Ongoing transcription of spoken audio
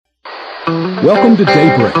Welcome to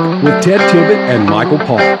Daybreak with Ted Tibbett and Michael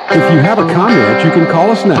Paul. If you have a comment, you can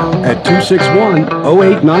call us now at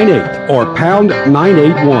 261-0898 or pound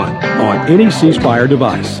 981 on any C Spire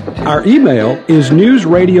device. Our email is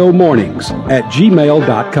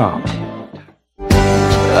newsradiomornings@gmail.com.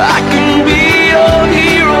 I can be your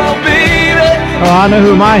hero, baby. Oh, I know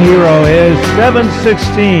who my hero is.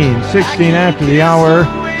 7:16, 16 after the hour.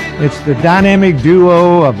 It's the dynamic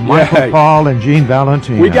duo of Michael Paul and Gene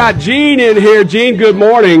Valentino. We got Gene in here. Gene, good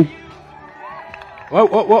morning. Whoa,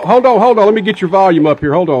 hold on. Let me get your volume up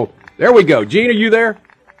here. Hold on. There we go. Gene, are you there?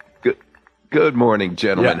 Good morning,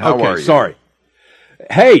 gentlemen. Yeah, How are you? Sorry.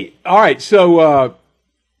 Hey, all right. So, a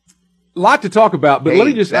lot to talk about, but let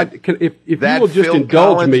me just, if you will just Phil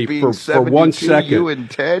indulge Collins me being for 1 second. You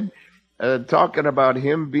and Ted talking about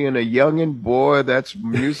him being a youngin', boy, that's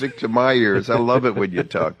music to my ears. I love it when you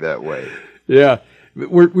talk that way. Yeah.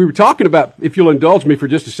 We were talking about, if you'll indulge me for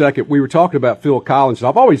just a second, we were talking about Phil Collins.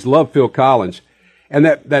 I've always loved Phil Collins, and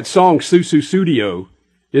that song Susu Studio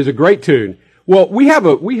is a great tune. Well, we have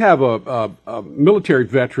a military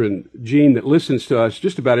veteran, Gene, that listens to us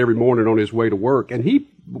just about every morning on his way to work, and he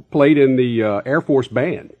played in the Air Force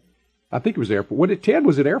band. I think it was Air Force. Ted,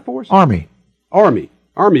 was it Air Force? Army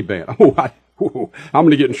band. I'm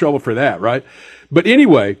going to get in trouble for that, right? But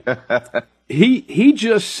anyway, he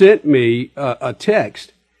just sent me a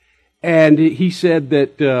text, and he said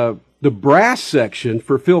that the brass section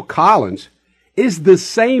for Phil Collins is the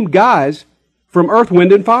same guys from Earth,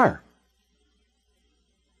 Wind, and Fire.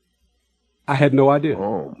 I had no idea.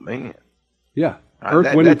 Oh, man. Yeah,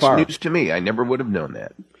 Earth, Wind, and Fire. That's news to me. I never would have known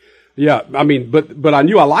that. Yeah, I mean, but I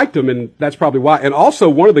knew I liked him, and that's probably why. And also,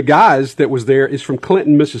 one of the guys that was there is from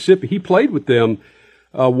Clinton, Mississippi. He played with them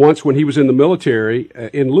once when he was in the military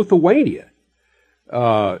in Lithuania,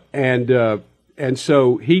 and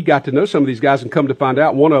so he got to know some of these guys, and come to find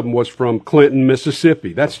out, one of them was from Clinton,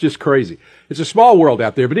 Mississippi. That's just crazy. It's a small world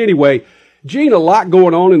out there. But anyway, Gene, a lot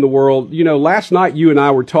going on in the world. You know, last night you and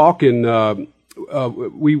I were talking.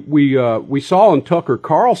 We saw on Tucker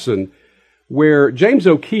Carlson where James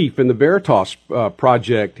O'Keefe in the Veritas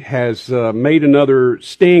Project has made another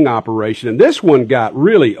sting operation, and this one got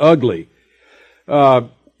really ugly.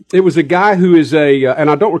 It was a guy who is and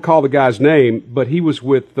I don't recall the guy's name, but he's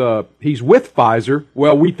with Pfizer.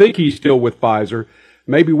 Well, we think he's still with Pfizer.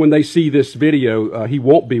 Maybe when they see this video, he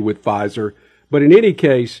won't be with Pfizer. But in any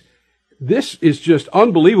case, this is just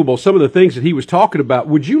unbelievable, some of the things that he was talking about.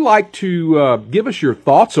 Would you like to give us your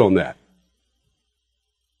thoughts on that?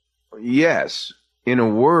 Yes. In a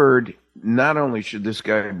word, not only should this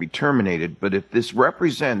guy be terminated, but if this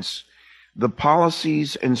represents the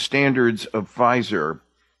policies and standards of Pfizer,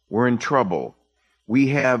 we're in trouble. We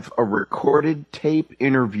have a recorded tape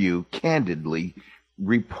interview candidly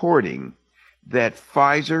reporting that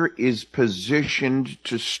Pfizer is positioned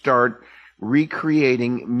to start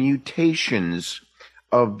recreating mutations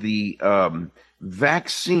of the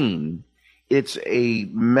vaccine. It's a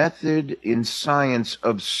method in science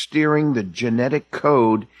of steering the genetic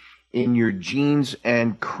code in your genes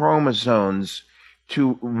and chromosomes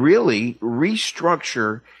to really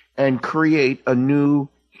restructure and create a new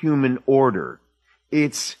human order.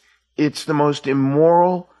 It's the most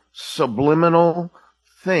immoral, subliminal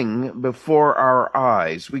thing before our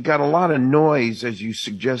eyes. We got a lot of noise, as you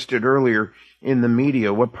suggested earlier, in the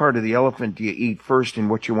media. What part of the elephant do you eat first and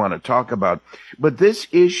what you want to talk about? But this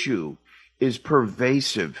issue is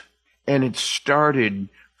pervasive, and it started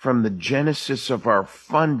from the genesis of our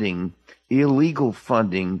funding, illegal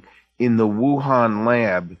funding, in the Wuhan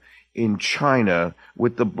lab in China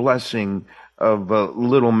with the blessing of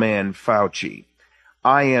little man Fauci.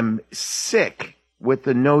 I am sick with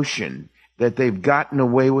the notion that they've gotten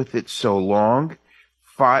away with it so long.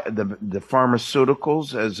 The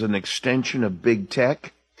pharmaceuticals, as an extension of big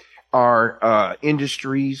tech, are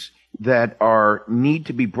industries that need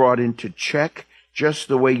to be brought into check, just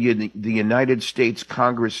the way the United States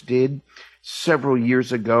Congress did several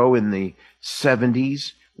years ago in the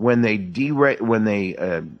 70s when they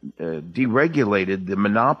deregulated the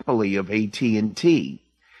monopoly of AT&T.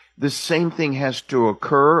 The same thing has to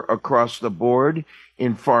occur across the board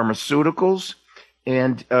in pharmaceuticals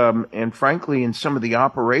and frankly in some of the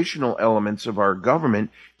operational elements of our government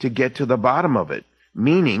to get to the bottom of it,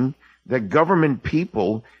 meaning that government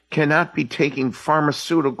people cannot be taking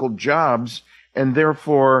pharmaceutical jobs and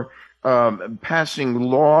therefore passing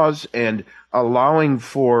laws and allowing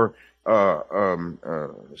for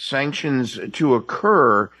sanctions to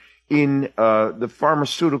occur in the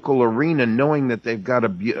pharmaceutical arena, knowing that they've got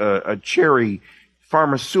a cherry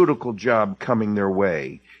pharmaceutical job coming their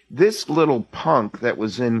way. This little punk that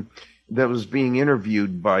was in that was being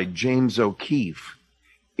interviewed by James O'Keefe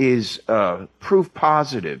is proof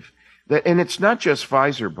positive that, and it's not just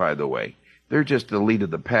Pfizer, by the way. They're just the lead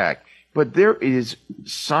of the pack. But there is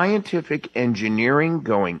scientific engineering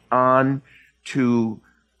going on to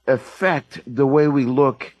affect the way we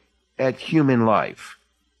look at human life.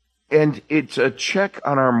 And it's a check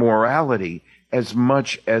on our morality as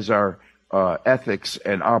much as our ethics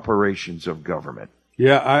and operations of government.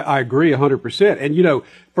 Yeah, I agree 100%. And,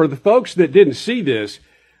 for the folks that didn't see this,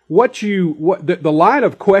 the line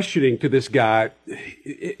of questioning to this guy,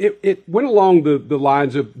 it went along the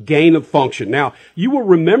lines of gain of function. Now, you will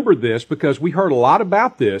remember this because we heard a lot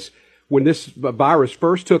about this when this virus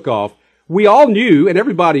first took off. We all knew, and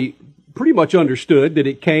everybody pretty much understood, that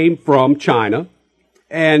it came from China.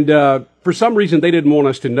 And for some reason, they didn't want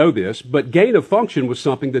us to know this, but gain of function was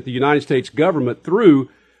something that the United States government, through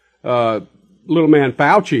little man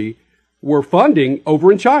Fauci, were funding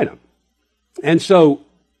over in China. And so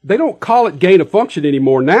they don't call it gain of function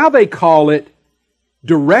anymore. Now they call it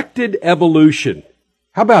directed evolution.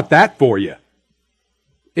 How about that for you?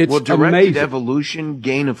 It's directed amazing. Evolution,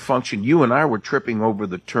 gain of function. You and I were tripping over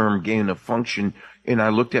the term gain of function, and I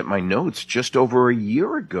looked at my notes just over a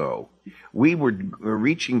year ago. We were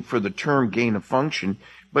reaching for the term gain of function,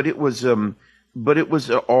 but it was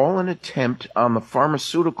all an attempt on the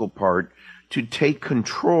pharmaceutical part to take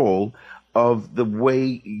control of the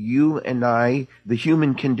way you and I, the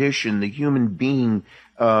human condition, the human being,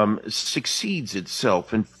 succeeds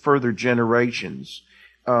itself in further generations.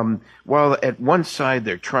 While at one side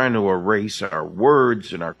they're trying to erase our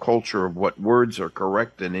words and our culture of what words are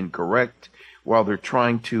correct and incorrect, while they're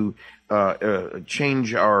trying to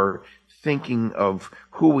change our thinking of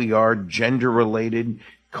who we are, gender-related,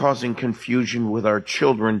 causing confusion with our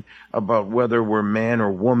children about whether we're man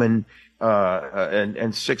or woman,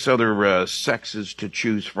 and six other sexes to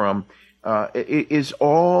choose from. It is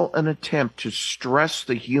all an attempt to stress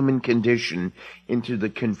the human condition into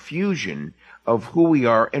the confusion of who we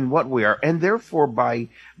are and what we are, and therefore by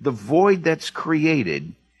the void that's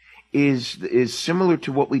created is similar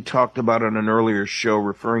to what we talked about on an earlier show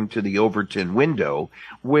referring to the Overton window,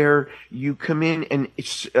 where you come in and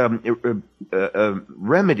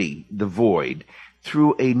remedy the void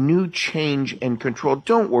through a new change and control.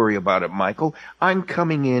 Don't worry about it, Michael. I'm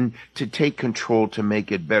coming in to take control to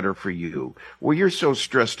make it better for you. Well, you're so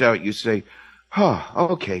stressed out, you say,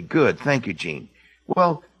 okay, good. Thank you, Gene.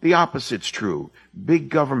 Well, the opposite's true. Big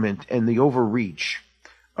government and the overreach,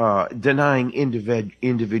 denying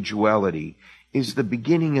individuality, is the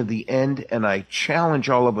beginning of the end, and I challenge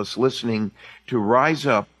all of us listening to rise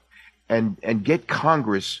up and get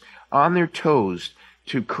Congress on their toes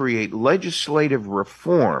to create legislative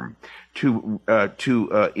reform to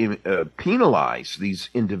penalize these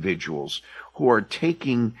individuals who are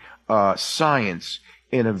taking science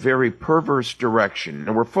in a very perverse direction.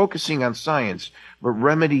 And we're focusing on science, but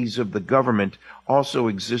remedies of the government also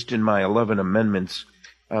exist in my 11 amendments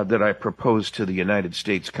that I proposed to the United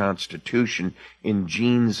States Constitution in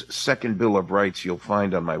Gene's Second Bill of Rights. You'll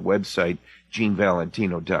find on my website,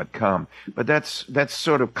 GeneValentino.com. But that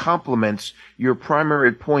sort of complements your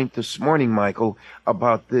primary point this morning, Michael,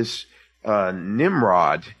 about this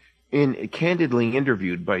Nimrod, candidly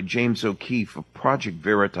interviewed by James O'Keefe of Project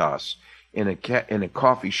Veritas in a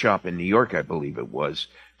coffee shop in New York, I believe it was,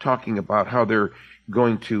 talking about how they're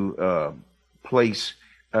going to place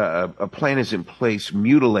a plan is in place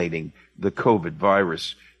mutilating the COVID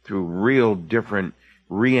virus through real different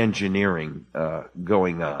re-engineering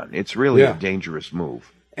going on. It's really a dangerous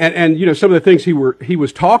move. And some of the things he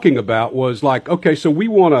was talking about was like, okay, so we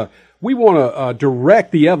want to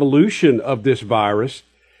direct the evolution of this virus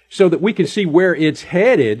so that we can see where it's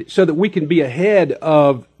headed, so that we can be ahead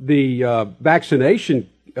of the vaccination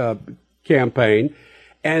campaign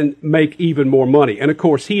and make even more money. And of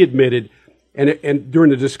course, he admitted, and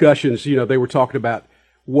during the discussions, they were talking about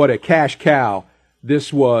what a cash cow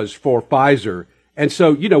this was for Pfizer. And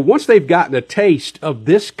so, once they've gotten a taste of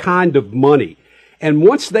this kind of money, and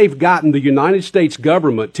once they've gotten the United States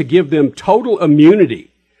government to give them total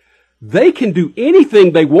immunity, they can do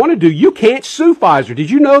anything they want to do. You can't sue Pfizer. Did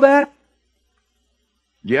you know that?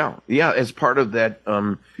 Yeah. As part of that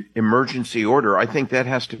emergency order, I think that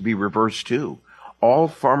has to be reversed too. All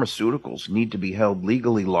pharmaceuticals need to be held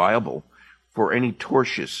legally liable for any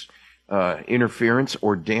tortious interference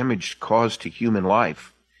or damage caused to human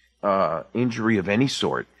life, injury of any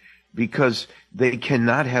sort, because they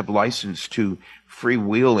cannot have license to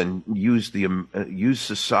freewheel and use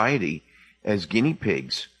society as guinea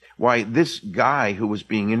pigs. Why, this guy who was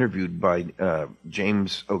being interviewed by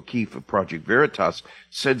James O'Keefe of Project Veritas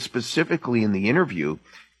said specifically in the interview,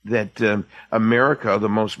 that America, the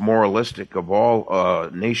most moralistic of all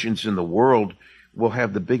nations in the world, will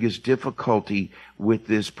have the biggest difficulty with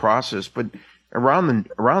this process. But around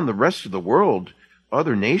the rest of the world,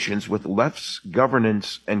 other nations with less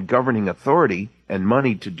governance and governing authority and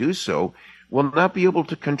money to do so will not be able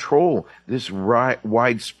to control this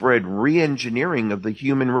widespread re-engineering of the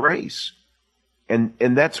human race. And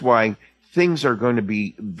that's why things are going to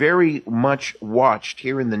be very much watched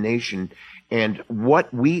here in the nation, and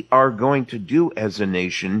what we are going to do as a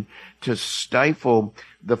nation to stifle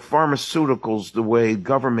the pharmaceuticals the way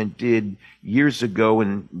government did years ago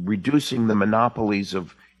in reducing the monopolies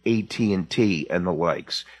of AT&T and the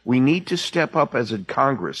likes. We need to step up as a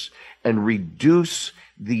Congress and reduce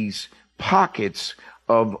these pockets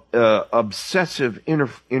of obsessive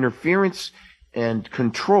interference and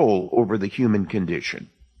control over the human condition.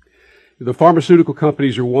 The pharmaceutical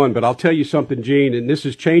companies are one, but I'll tell you something, Gene, and this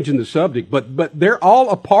is changing the subject, but they're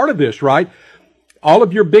all a part of this, right? All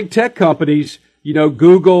of your big tech companies,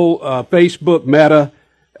 Google, Facebook, Meta,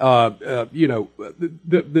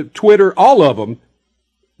 the Twitter, all of them,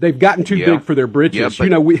 they've gotten too big for their britches.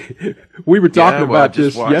 Yeah, we were talking about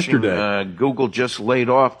this yesterday. Google just laid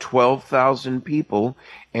off 12,000 people.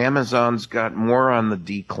 Amazon's got more on the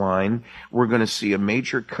decline. We're going to see a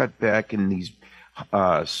major cutback in these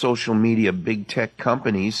social media big tech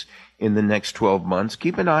companies in the next 12 months.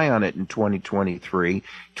 Keep an eye on it in 2023.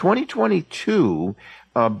 2022,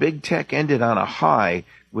 big tech ended on a high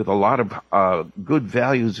with a lot of good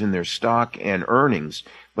values in their stock and earnings,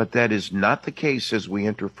 but that is not the case as we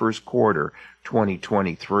enter first quarter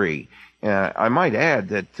 2023. I might add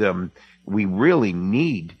that we really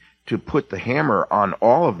need to put the hammer on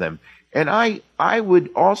all of them. And I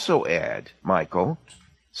would also add, Michael,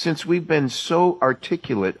 since we've been so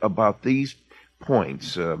articulate about these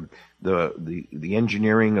points, the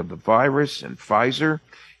engineering of the virus and Pfizer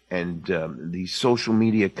and the social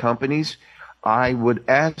media companies, I would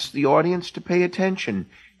ask the audience to pay attention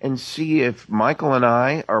and see if Michael and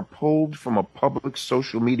I are pulled from a public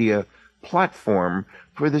social media platform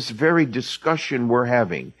for this very discussion we're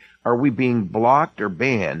having. Are we being blocked or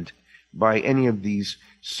banned by any of these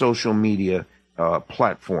social media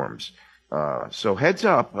platforms? So heads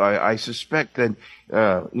up, I suspect that,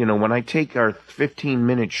 when I take our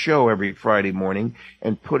 15-minute show every Friday morning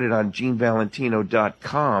and put it on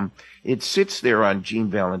GeneValentino.com, it sits there on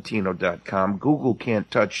GeneValentino.com. Google can't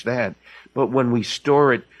touch that. But when we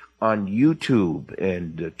store it on YouTube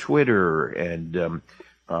and Twitter and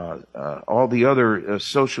all the other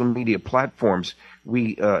social media platforms,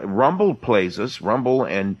 Rumble plays us, Rumble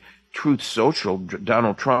and Truth Social,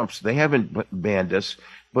 Donald Trump's, they haven't banned us.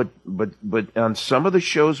 But on some of the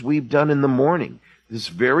shows we've done in the morning, this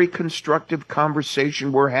very constructive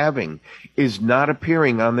conversation we're having is not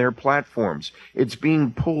appearing on their platforms. It's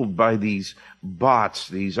being pulled by these bots,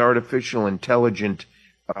 these artificial intelligent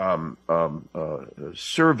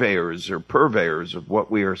surveyors or purveyors of what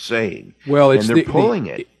we are saying. Well, and they're pulling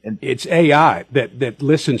it. And it's AI that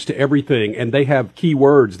listens to everything, and they have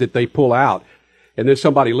keywords that they pull out, and then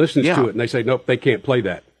somebody listens to it and they say, nope, they can't play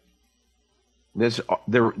that.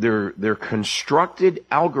 They're constructed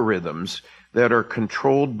algorithms that are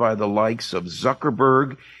controlled by the likes of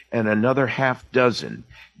Zuckerberg and another half dozen.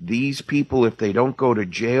 These people, if they don't go to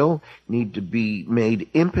jail, need to be made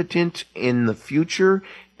impotent in the future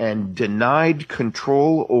and denied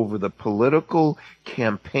control over the political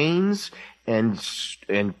campaigns and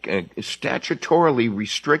statutorily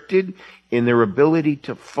restricted in their ability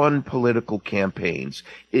to fund political campaigns.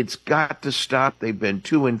 It's got to stop. They've been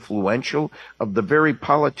too influential of the very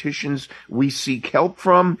politicians we seek help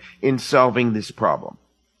from in solving this problem.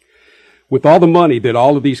 With all the money that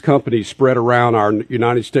all of these companies spread around our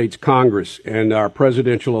United States Congress and our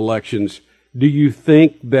presidential elections, do you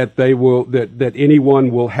think that that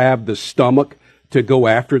anyone will have the stomach to go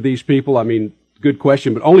after these people? I mean, good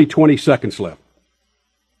question, but only 20 seconds left.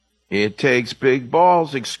 It takes big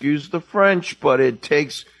balls, excuse the French, but it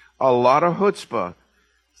takes a lot of chutzpah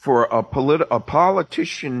for a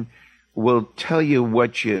politician will tell you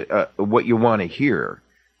what you want to hear,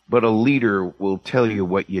 but a leader will tell you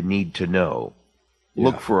what you need to know. Yeah.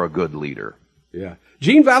 Look for a good leader. Yeah.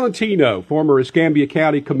 Gene Valentino, former Escambia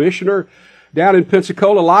County Commissioner, down in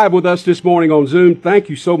Pensacola, live with us this morning on Zoom. Thank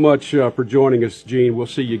you so much for joining us, Gene. We'll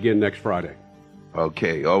see you again next Friday.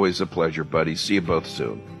 Okay, always a pleasure, buddy. See you both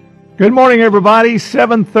soon. Good morning, everybody.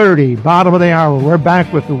 7:30, bottom of the hour. We're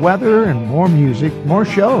back with the weather and more music, more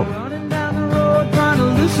show. Running down the road, trying to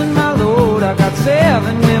loosen my load. I got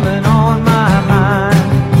 7 women on my mind.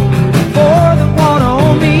 4 that want to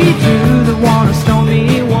own me, 2 that want to stop.